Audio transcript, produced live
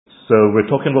So we're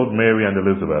talking about Mary and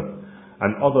Elizabeth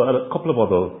and a couple of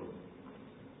other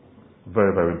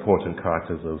very, very important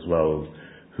characters as well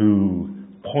who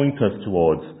point us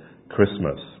towards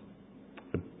Christmas,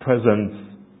 the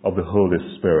presence of the Holy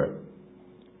Spirit.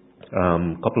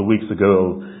 A couple of weeks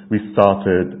ago, we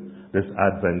started this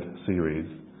Advent series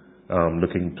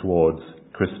looking towards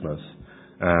Christmas.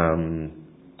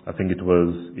 I think it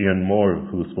was Ian Moore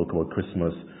who spoke about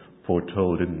Christmas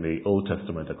foretold in the Old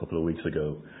Testament a couple of weeks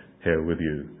ago here with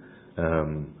you.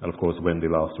 And of course, Wendy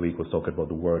last week was talking about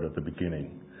the Word at the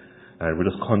beginning. And we're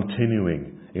just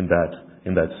continuing in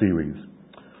that series.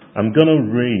 I'm going to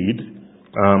read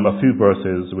a few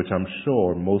verses which I'm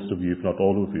sure most of you, if not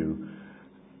all of you,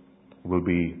 will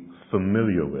be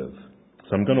familiar with.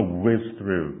 So I'm going to whiz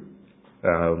through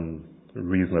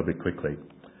reasonably quickly.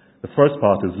 The first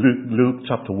part is Luke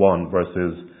chapter 1,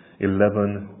 verses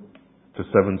 11 to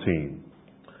 17.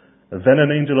 Then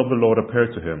an angel of the Lord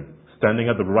appeared to him, standing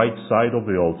at the right side of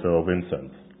the altar of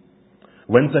incense.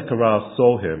 When Zechariah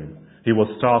saw him, he was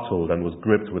startled and was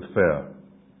gripped with fear.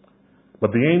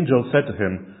 But the angel said to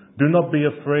him, "Do not be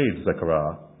afraid,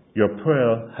 Zechariah. Your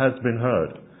prayer has been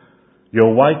heard.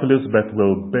 Your wife Elizabeth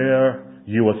will bear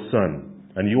you a son,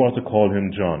 and you are to call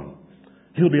him John.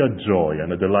 He'll be a joy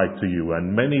and a delight to you,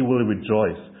 and many will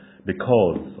rejoice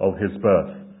because of his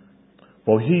birth.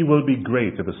 For he will be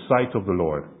great in the sight of the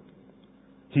Lord.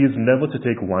 He is never to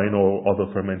take wine or other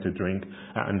fermented drink,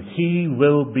 and he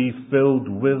will be filled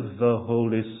with the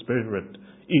Holy Spirit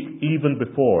even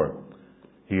before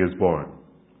he is born.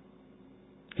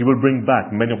 He will bring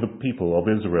back many of the people of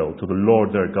Israel to the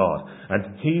Lord their God,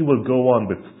 and he will go on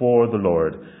before the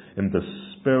Lord in the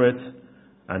spirit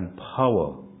and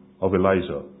power of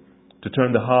Elijah, to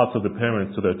turn the hearts of the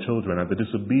parents to their children and the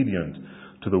disobedient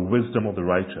to the wisdom of the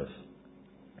righteous,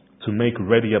 to make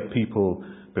ready a people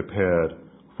prepared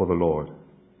for the Lord."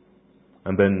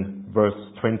 And then verse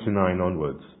 29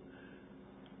 onwards.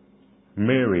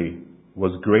 Mary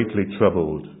was greatly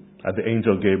troubled at the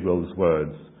angel Gabriel's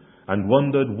words and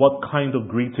wondered what kind of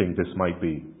greeting this might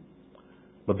be.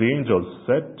 But the angel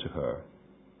said to her,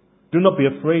 "Do not be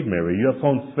afraid, Mary. You have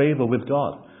found favor with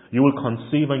God. You will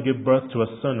conceive and give birth to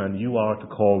a son, and you are to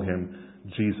call him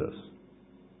Jesus.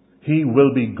 He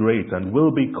will be great and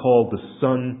will be called the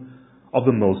Son of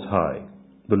the Most High.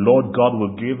 The Lord God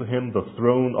will give him the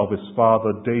throne of his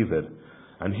father David,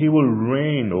 and he will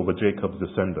reign over Jacob's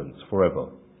descendants forever.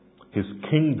 His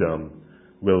kingdom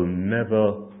will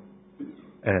never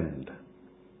end."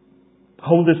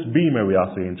 "How will this be, Mary?"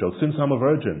 asked the angel, "since I'm a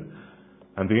virgin?"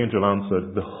 And the angel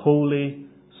answered, "The Holy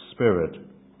Spirit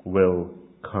will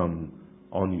come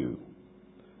on you,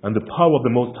 and the power of the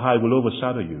Most High will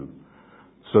overshadow you.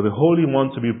 So the Holy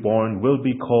One to be born will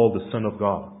be called the Son of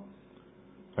God.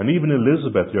 And even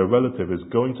Elizabeth, your relative, is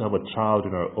going to have a child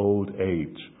in her old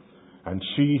age, and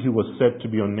she who was said to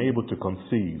be unable to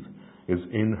conceive is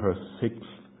in her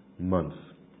 6th month.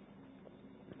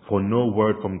 For no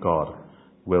word from God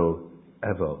will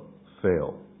ever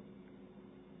fail."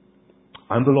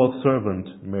 "I'm the Lord's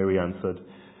servant," Mary answered.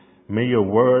 "May your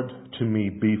word to me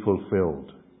be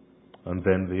fulfilled." And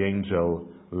then the angel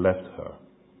left her.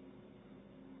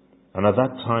 And at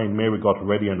that time Mary got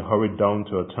ready and hurried down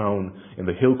to a town in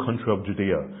the hill country of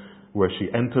Judea, where she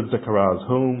entered Zechariah's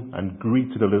home and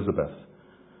greeted Elizabeth.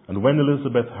 And when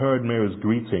Elizabeth heard Mary's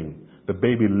greeting, the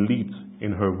baby leaped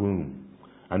in her womb,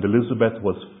 and Elizabeth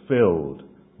was filled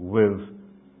with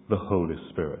the Holy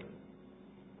Spirit.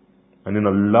 And in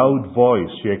a loud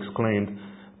voice she exclaimed,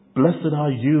 "Blessed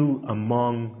are you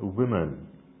among women,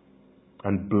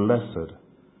 and blessed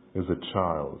is the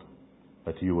child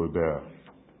that you will bear."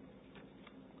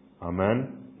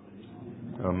 Amen?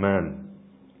 Amen.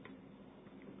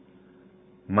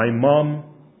 My mom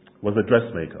was a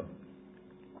dressmaker,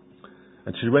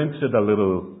 and she rented a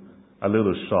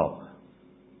little shop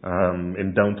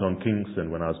in downtown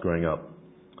Kingston when I was growing up.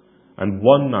 And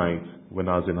one night when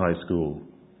I was in high school,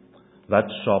 that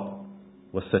shop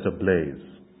was set ablaze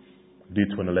due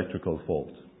to an electrical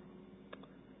fault.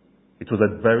 It was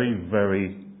a very,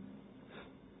 very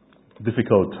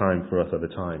difficult time for us at the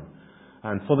time.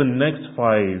 And for the next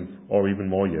 5 or even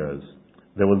more years,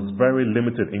 there was very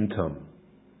limited income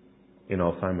in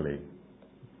our family,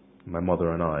 my mother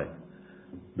and I,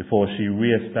 before she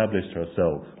re-established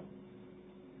herself.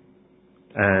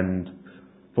 And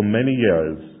for many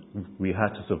years, we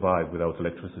had to survive without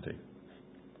electricity.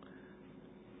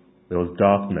 There was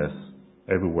darkness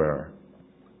everywhere,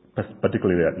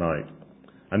 particularly at night.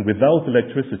 And without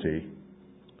electricity,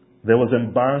 there was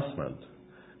embarrassment,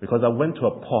 because I went to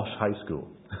a posh high school.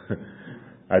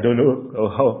 I don't know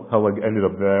how I ended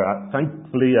up there.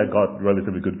 Thankfully, I got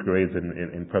relatively good grades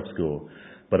in prep school.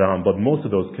 But most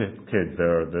of those kids,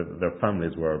 their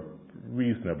families were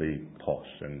reasonably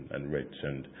posh and rich.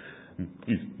 And,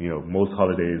 most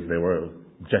holidays they were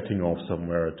jetting off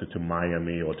somewhere to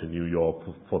Miami or to New York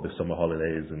for the summer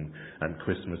holidays and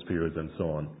Christmas periods and so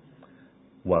on.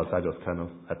 Whilst I just kind of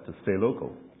had to stay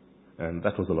local. And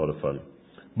that was a lot of fun.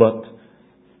 But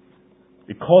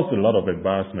it caused a lot of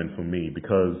embarrassment for me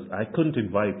because I couldn't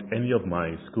invite any of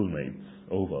my schoolmates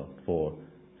over for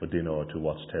dinner or to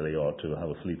watch telly or to have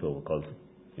a sleepover because,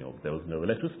 there was no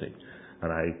electricity.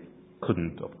 And I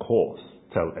couldn't, of course,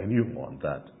 tell anyone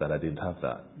that I didn't have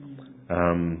that.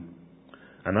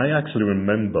 And I actually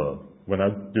remember when I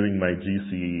was doing my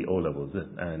GCE O-levels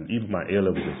and even my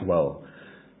A-levels as well,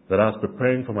 that I was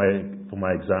preparing for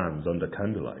my exams under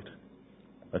candlelight.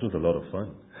 That was a lot of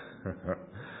fun.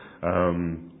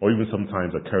 Or even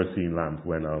sometimes a kerosene lamp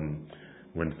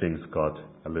when things got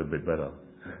a little bit better.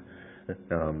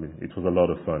 It was a lot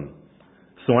of fun.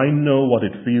 So I know what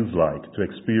it feels like to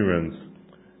experience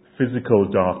physical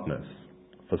darkness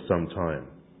for some time.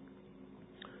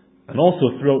 And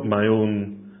also throughout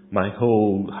my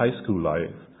whole high school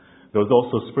life, there was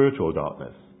also spiritual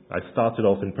darkness. I started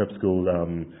off in prep school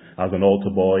as an altar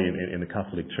boy in a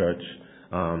Catholic church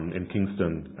in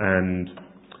Kingston, and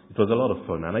it was a lot of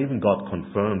fun. And I even got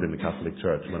confirmed in the Catholic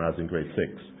church when I was in grade 6.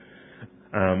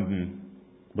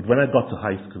 But when I got to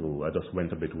high school, I just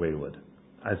went a bit wayward,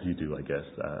 as you do, I guess,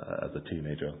 as a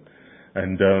teenager.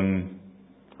 And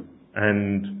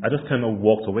I just kind of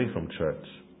walked away from church.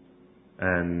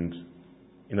 And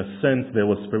in a sense, there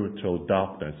was spiritual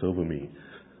darkness over me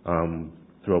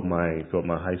throughout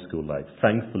my high school life.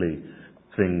 Thankfully,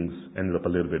 things ended up a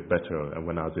little bit better. And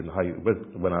when I was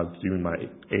doing my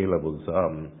A-levels,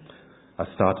 I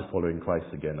started following Christ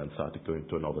again and started going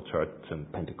to another church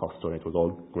and Pentecostal, and it was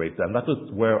all great. And that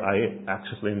was where I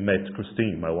actually met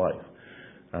Christine, my wife.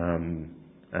 And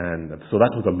so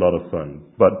that was a lot of fun.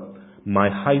 But my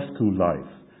high school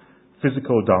life,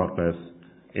 physical darkness,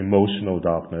 emotional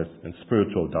darkness, and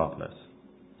spiritual darkness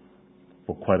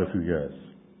for quite a few years.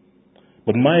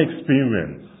 But my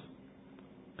experience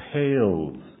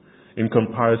pales in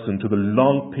comparison to the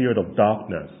long period of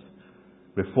darkness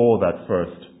before that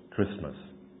first Christmas.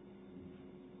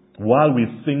 While we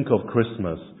think of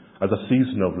Christmas as a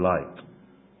season of light,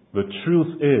 the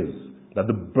truth is that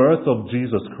the birth of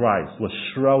Jesus Christ was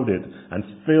shrouded and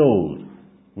filled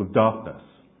with darkness.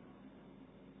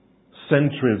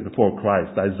 Centuries before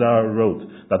Christ, Isaiah wrote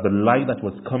that the light that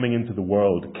was coming into the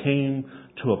world came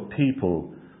to a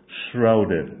people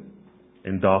shrouded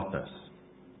in darkness.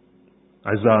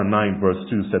 Isaiah 9 verse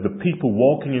 2 said, "The people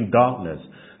walking in darkness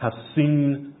have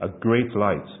seen a great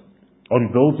light.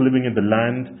 On those living in the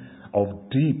land of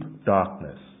deep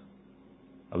darkness,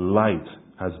 a light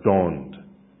has dawned."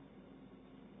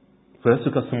 So let's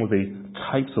look at some of the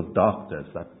types of darkness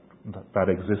that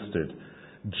existed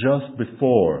just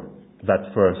before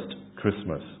that first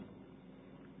Christmas.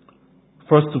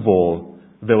 First of all,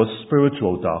 there was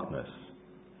spiritual darkness.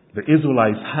 The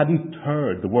Israelites hadn't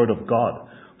heard the word of God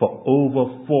for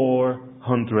over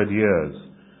 400 years.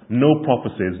 No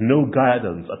prophecies, no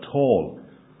guidance at all.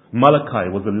 Malachi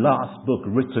was the last book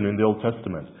written in the Old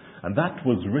Testament, and that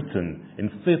was written in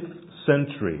 5th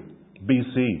century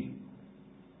BC.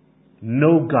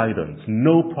 No guidance,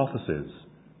 no prophecies.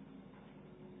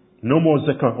 No more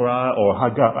Zechariah or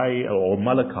Haggai or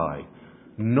Malachi.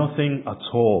 Nothing at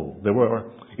all.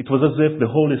 It was as if the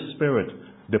Holy Spirit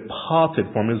departed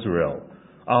from Israel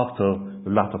after the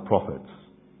latter prophets.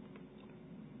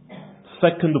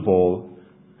 Second of all,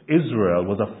 Israel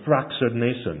was a fractured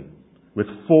nation with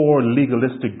 4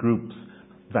 legalistic groups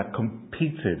that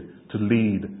competed to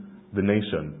lead the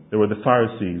nation. There were the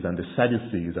Pharisees and the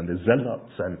Sadducees and the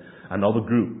Zealots and other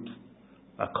groups.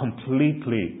 A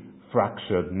completely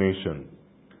fractured nation.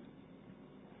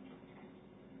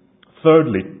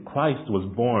 Thirdly, Christ was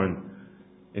born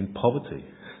in poverty.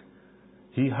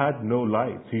 He had no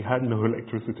light. He had no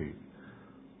electricity.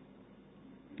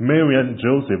 Mary and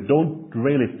Joseph don't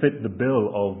really fit the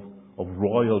bill of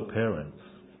royal parents.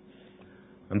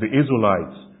 And the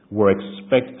Israelites were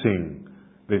expecting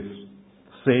this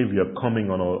Savior coming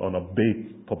on a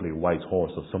big, probably white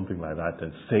horse or something like that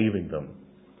and saving them.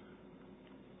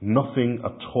 Nothing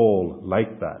at all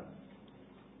like that.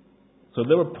 So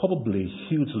they were probably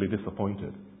hugely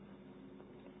disappointed.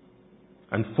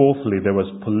 And fourthly, there was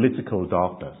political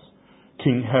darkness.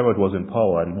 King Herod was in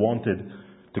power and wanted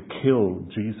to kill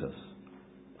Jesus.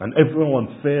 And everyone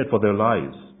feared for their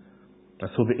lives. And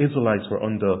so the Israelites were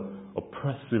under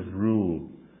oppressive rule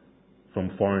from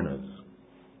foreigners.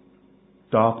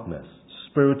 darkness,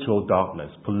 spiritual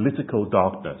darkness, political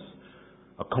darkness,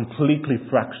 a completely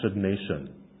fractured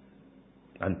nation,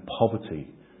 and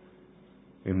poverty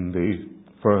in the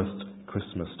first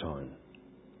Christmas time.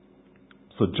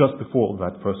 So just before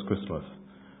that first Christmas,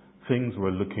 things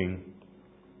were looking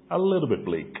a little bit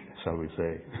bleak, shall we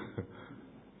say.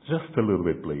 Just a little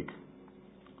bit bleak.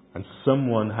 And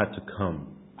someone had to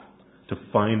come to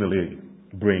finally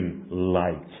bring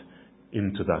light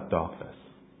into that darkness.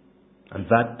 And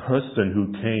that person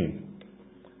who came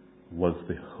was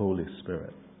the Holy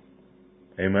Spirit.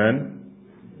 Amen?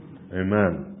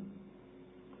 Amen.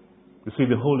 You see,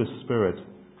 the Holy Spirit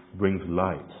brings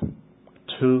light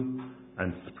to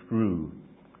and through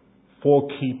four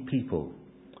key people.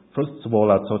 First of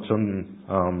all, I'll touch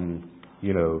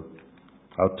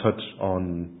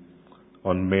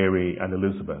on Mary and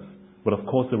Elizabeth. But of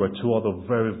course, there were two other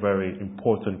very, very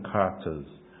important characters,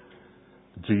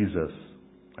 Jesus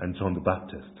and John the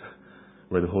Baptist,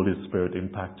 where the Holy Spirit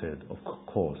impacted, of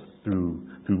course, through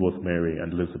both Mary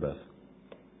and Elizabeth.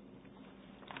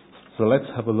 So let's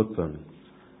have a look then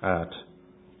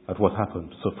at what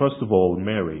happened. So first of all,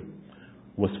 Mary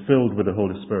was filled with the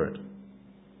Holy Spirit.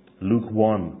 Luke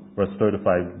 1, verse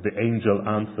 35, the angel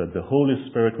answered, "The Holy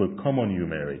Spirit will come on you,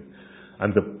 Mary,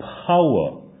 and the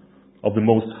power of the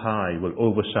Most High will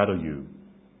overshadow you.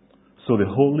 So the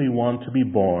Holy One to be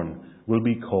born will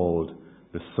be called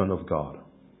the Son of God."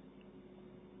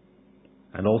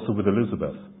 And also with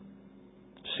Elizabeth,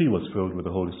 she was filled with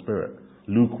the Holy Spirit.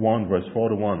 Luke 1, verse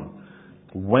 41,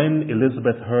 when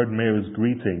Elizabeth heard Mary's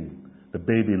greeting, the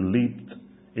baby leaped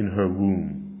in her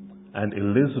womb, and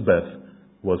Elizabeth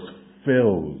was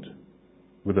filled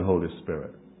with the Holy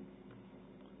Spirit.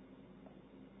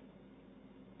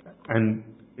 And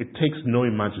it takes no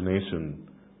imagination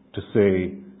to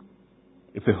say,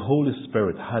 if the Holy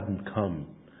Spirit hadn't come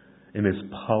in His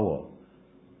power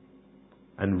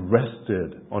and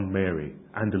rested on Mary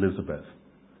and Elizabeth,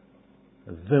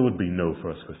 there would be no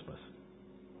first Christmas.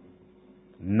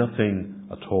 Nothing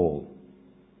at all.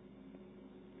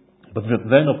 But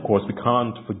then, of course, we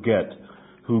can't forget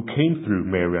who came through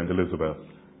Mary and Elizabeth.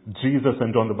 Jesus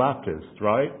and John the Baptist,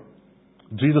 right?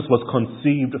 Jesus was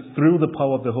conceived through the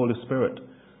power of the Holy Spirit.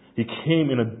 He came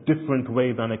in a different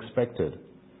way than expected.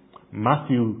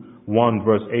 Matthew 1,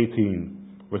 verse 18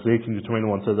 to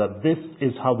 21 says that this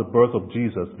is how the birth of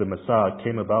Jesus, the Messiah,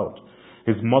 came about.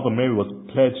 His mother Mary was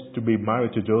pledged to be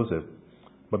married to Joseph,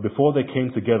 but before they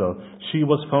came together, she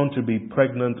was found to be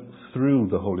pregnant through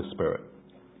the Holy Spirit.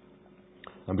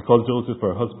 And because Joseph,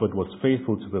 her husband, was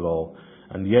faithful to the law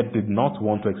and yet did not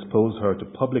want to expose her to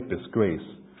public disgrace,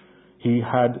 he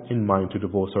had in mind to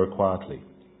divorce her quietly.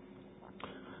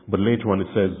 But later on it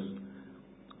says,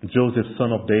 Joseph,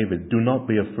 son of David, do not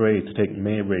be afraid to take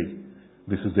Mary.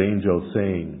 This is the angel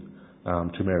saying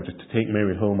to Mary, to take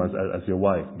Mary home as your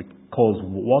wife, because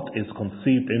what is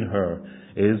conceived in her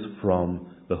is from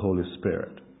the Holy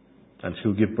Spirit. And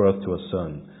she'll give birth to a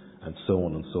son, and so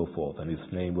on and so forth. And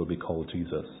his name will be called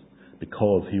Jesus,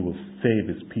 because he will save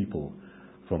his people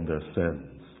from their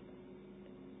sins.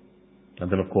 And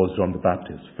then, of course, John the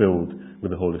Baptist, filled with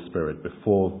the Holy Spirit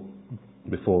before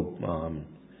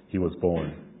he was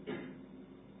born.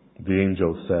 The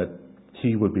angel said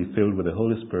he would be filled with the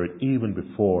Holy Spirit even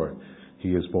before he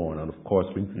is born. And of course,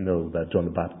 we know that John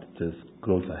the Baptist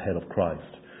goes ahead of Christ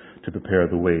to prepare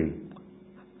the way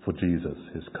for Jesus,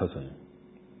 his cousin.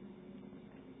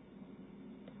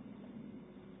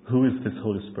 Who is this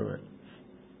Holy Spirit?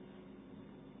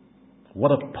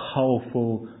 What a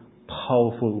powerful,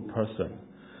 powerful person.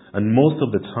 And most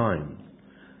of the time,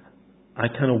 I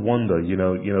kind of wonder,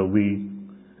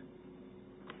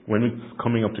 when it's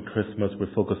coming up to Christmas, we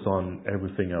focus on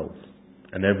everything else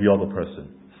and every other person.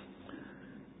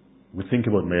 We think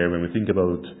about Mary, and we think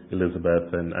about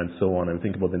Elizabeth and so on, and we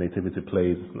think about the nativity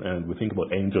plays, and we think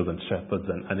about angels and shepherds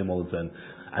and animals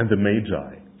and the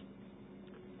Magi.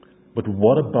 But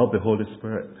what about the Holy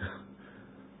Spirit?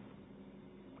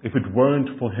 If it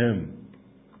weren't for him,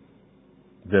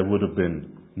 there would have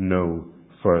been no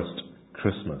first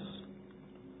Christmas.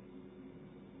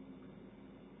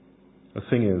 The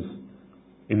thing is,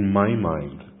 in my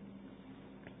mind,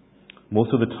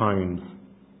 most of the times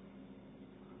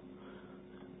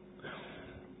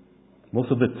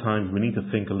we need to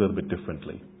think a little bit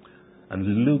differently.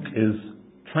 And Luke is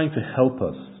trying to help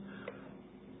us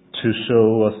to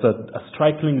show us a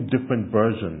strikingly different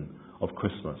version of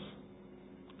Christmas.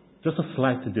 Just a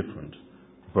slightly different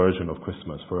version of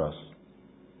Christmas for us.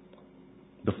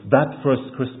 That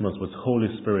first Christmas was Holy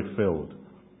Spirit filled.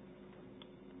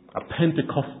 A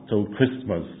Pentecostal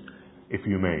Christmas, if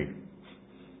you may.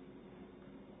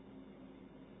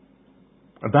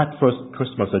 And that first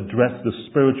Christmas addressed the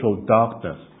spiritual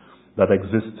darkness that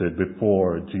existed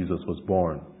before Jesus was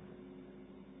born.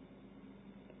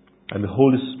 And the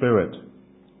Holy Spirit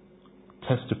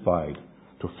testified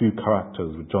to a few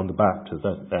characters with John the Baptist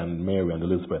and Mary and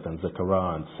Elizabeth and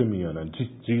Zechariah and Simeon and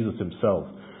Jesus himself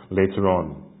later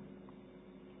on.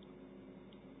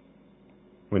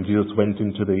 When Jesus went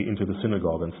into the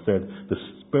synagogue and said, "The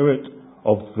Spirit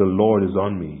of the Lord is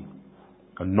on me,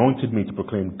 anointed me to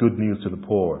proclaim good news to the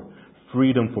poor,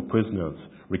 freedom for prisoners,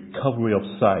 recovery of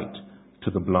sight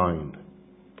to the blind."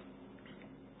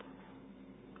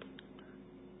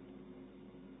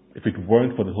 If it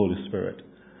weren't for the Holy Spirit,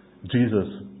 Jesus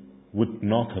would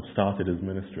not have started his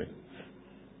ministry.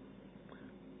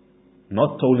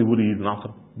 Not only would he not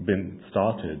have been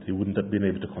started, he wouldn't have been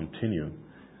able to continue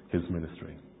his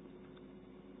ministry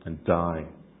and die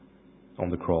on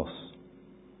the cross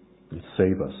and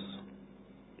save us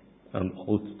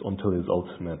until his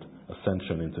ultimate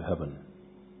ascension into heaven.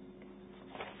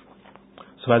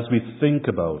 So as we think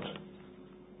about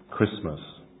Christmas,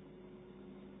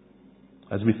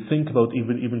 as we think about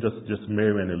even just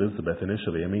Mary and Elizabeth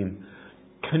initially, I mean,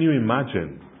 can you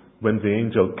imagine when the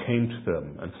angel came to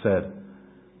them and said,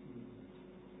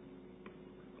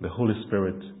 "The Holy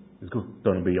Spirit is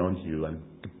going to be on you and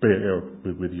bear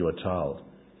with you a child"?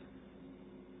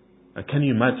 And can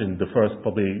you imagine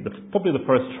probably the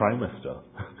first trimester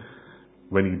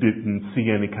when you didn't see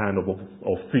any kind of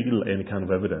or feel any kind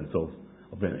of evidence of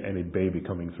any baby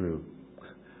coming through?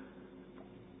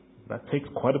 That takes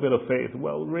quite a bit of faith.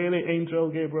 Well, really, Angel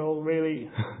Gabriel, really?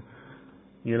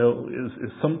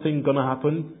 Is something going to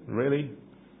happen? Really?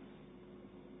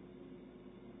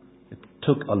 It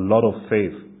took a lot of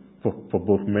faith for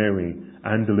both Mary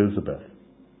and Elizabeth.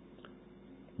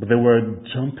 But they were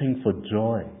jumping for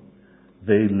joy.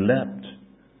 They leapt.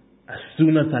 As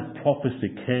soon as that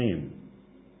prophecy came,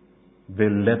 they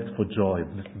leapt for joy.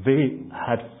 They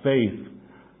had faith.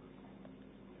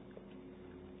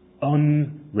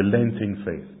 Unrelenting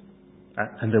faith.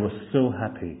 And they were so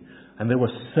happy. And they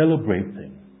were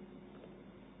celebrating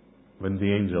when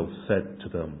the angel said to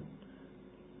them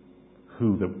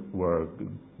who they were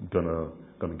going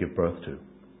to give birth to.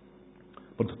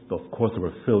 But of course they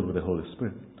were filled with the Holy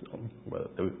Spirit. Well,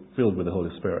 they were filled with the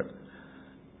Holy Spirit.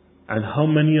 And how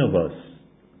many of us,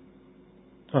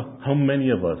 from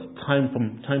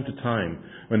time to time,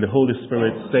 when the Holy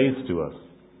Spirit says to us,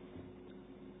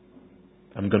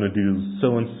 "I'm going to do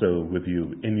so and so with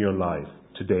you in your life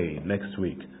today, next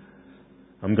week.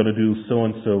 I'm going to do so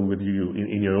and so with you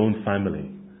in your own family.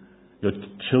 Your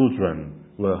children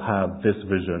will have this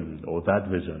vision or that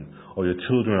vision, or your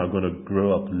children are going to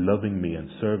grow up loving me and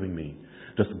serving me.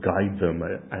 Just guide them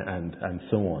and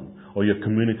so on. Or your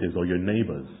communities or your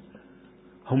neighbors."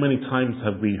 How many times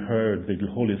have we heard the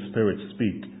Holy Spirit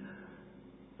speak?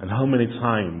 And how many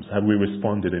times have we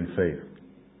responded in faith?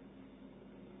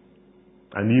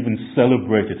 And even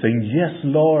celebrated, saying, "Yes,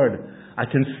 Lord, I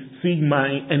can see my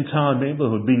entire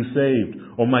neighborhood being saved,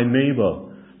 or my neighbor,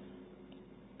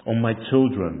 or my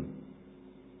children.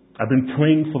 I've been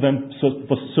praying for them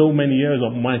for so many years,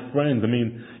 or my friends." I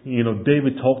mean,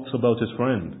 David talks about his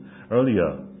friend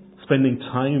earlier, spending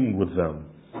time with them,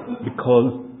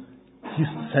 because he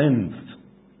sensed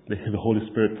the Holy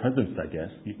Spirit presence, I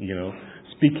guess,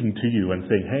 speaking to you and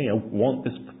saying, "Hey, I want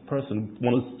this person,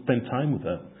 want to spend time with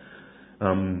her."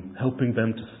 Helping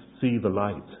them to see the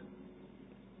light.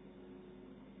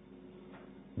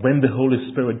 When the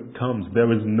Holy Spirit comes,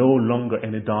 there is no longer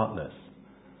any darkness.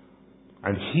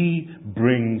 And He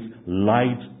brings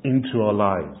light into our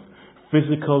lives.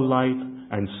 Physical light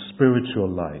and spiritual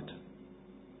light.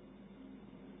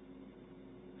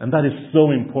 And that is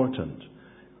so important.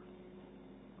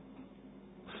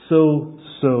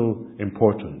 So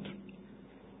important.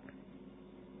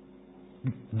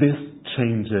 This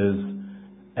changes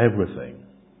everything.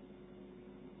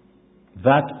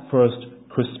 That first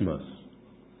Christmas,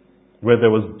 where there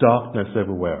was darkness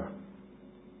everywhere,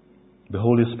 the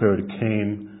Holy Spirit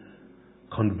came,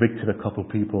 convicted a couple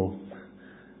people,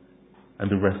 and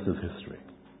the rest is history.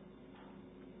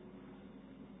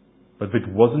 But if it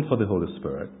wasn't for the Holy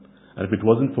Spirit, and if it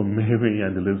wasn't for Mary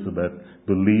and Elizabeth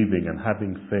believing and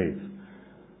having faith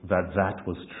that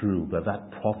was true,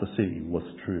 that prophecy was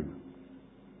true,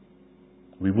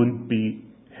 we wouldn't be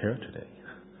here today,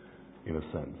 in a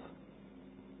sense.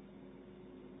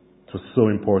 It was so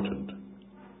important.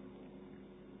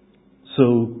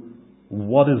 So,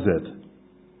 what is it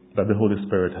that the Holy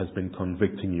Spirit has been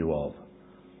convicting you of?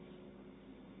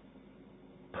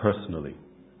 Personally,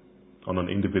 on an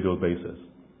individual basis.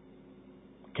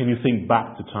 Can you think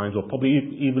back to times, or probably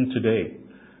even today,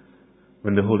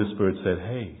 When the Holy Spirit said,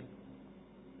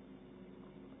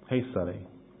 hey Sally,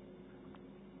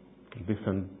 this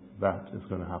and that is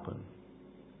going to happen.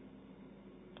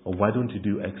 Or why don't you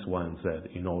do X, Y, and Z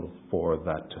in order for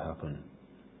that to happen?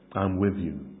 I'm with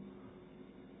you.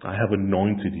 I have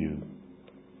anointed you.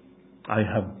 I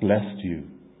have blessed you.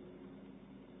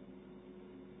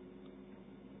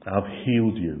 I have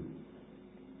healed you.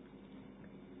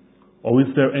 Or is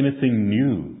there anything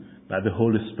new that the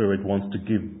Holy Spirit wants to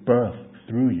give birth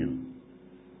through you?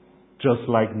 Just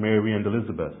like Mary and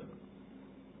Elizabeth.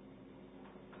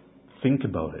 Think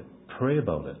about it. Pray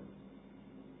about it.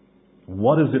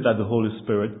 What is it that the Holy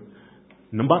Spirit,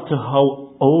 no matter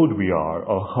how old we are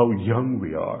or how young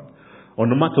we are, or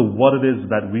no matter what it is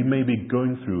that we may be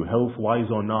going through,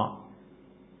 health-wise or not,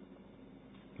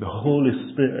 the Holy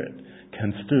Spirit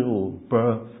can still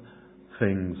birth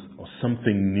things or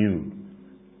something new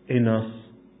in us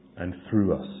and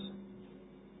through us.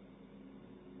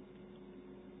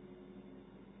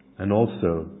 And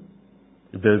also,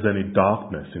 if there's any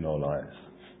darkness in our lives,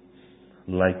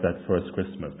 like that first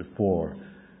Christmas before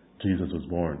Jesus was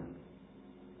born,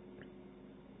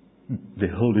 the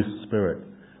Holy Spirit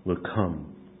will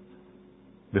come.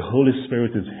 The Holy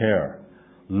Spirit is here,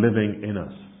 living in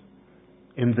us,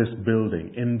 in this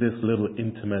building, in this little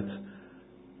intimate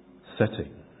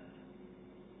setting,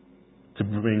 to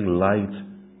bring light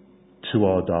to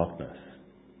our darkness.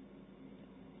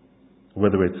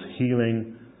 Whether it's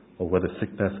healing or whether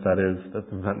sickness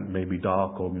that may be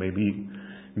dark, or maybe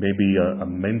a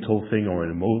mental thing or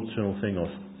an emotional thing or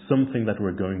something that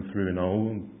we're going through in our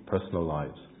own personal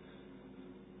lives,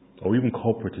 or even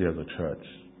corporately as a church.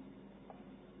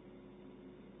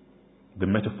 The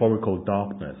metaphorical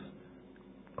darkness,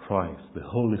 Christ, the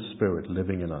Holy Spirit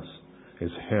living in us,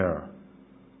 is here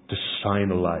to shine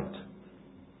a light.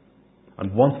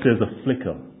 And once there's a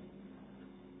flicker,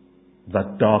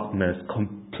 that darkness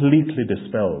completely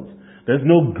dispels. There's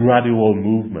no gradual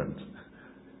movement.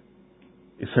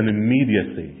 It's an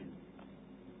immediacy.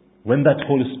 When that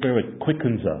Holy Spirit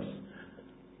quickens us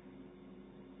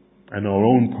and our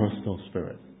own personal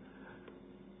spirit,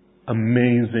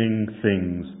 amazing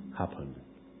things happen.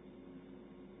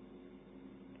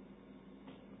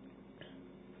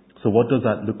 So what does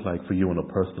that look like for you on a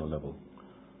personal level?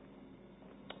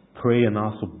 Pray and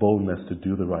ask for boldness to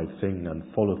do the right thing and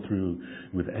follow through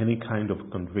with any kind of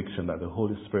conviction that the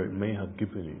Holy Spirit may have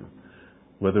given you,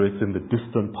 whether it's in the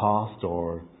distant past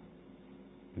or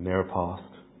near past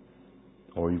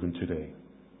or even today.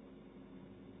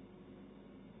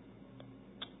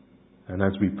 And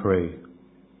as we pray,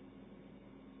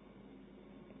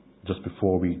 just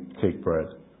before we take bread,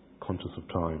 conscious of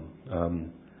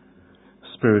time,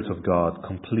 Spirit of God,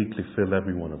 completely fill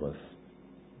every one of us.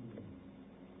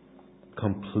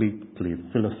 Completely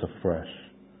fill us afresh.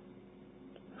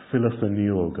 Fill us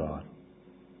anew, O God.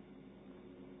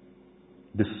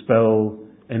 Dispel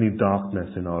any darkness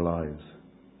in our lives.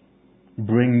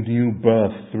 Bring new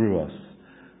birth through us,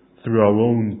 through our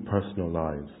own personal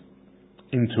lives,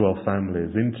 into our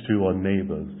families, into our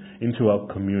neighbors, into our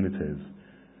communities,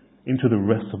 into the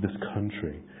rest of this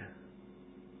country.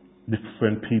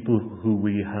 Different people who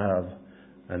we have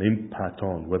an impact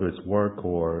on, whether it's work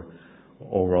or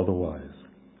otherwise.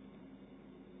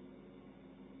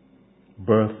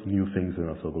 Birth new things in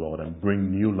us, O Lord, and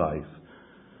bring new life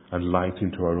and light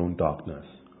into our own darkness,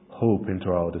 hope into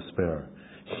our despair,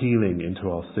 healing into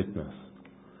our sickness,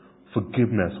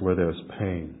 forgiveness where there is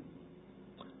pain.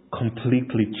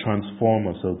 Completely transform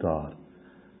us, O God,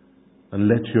 and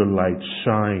let your light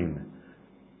shine.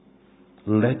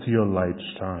 Let your light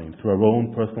shine through our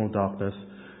own personal darkness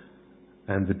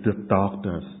and the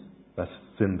darkness that's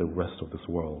in the rest of this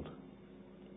world.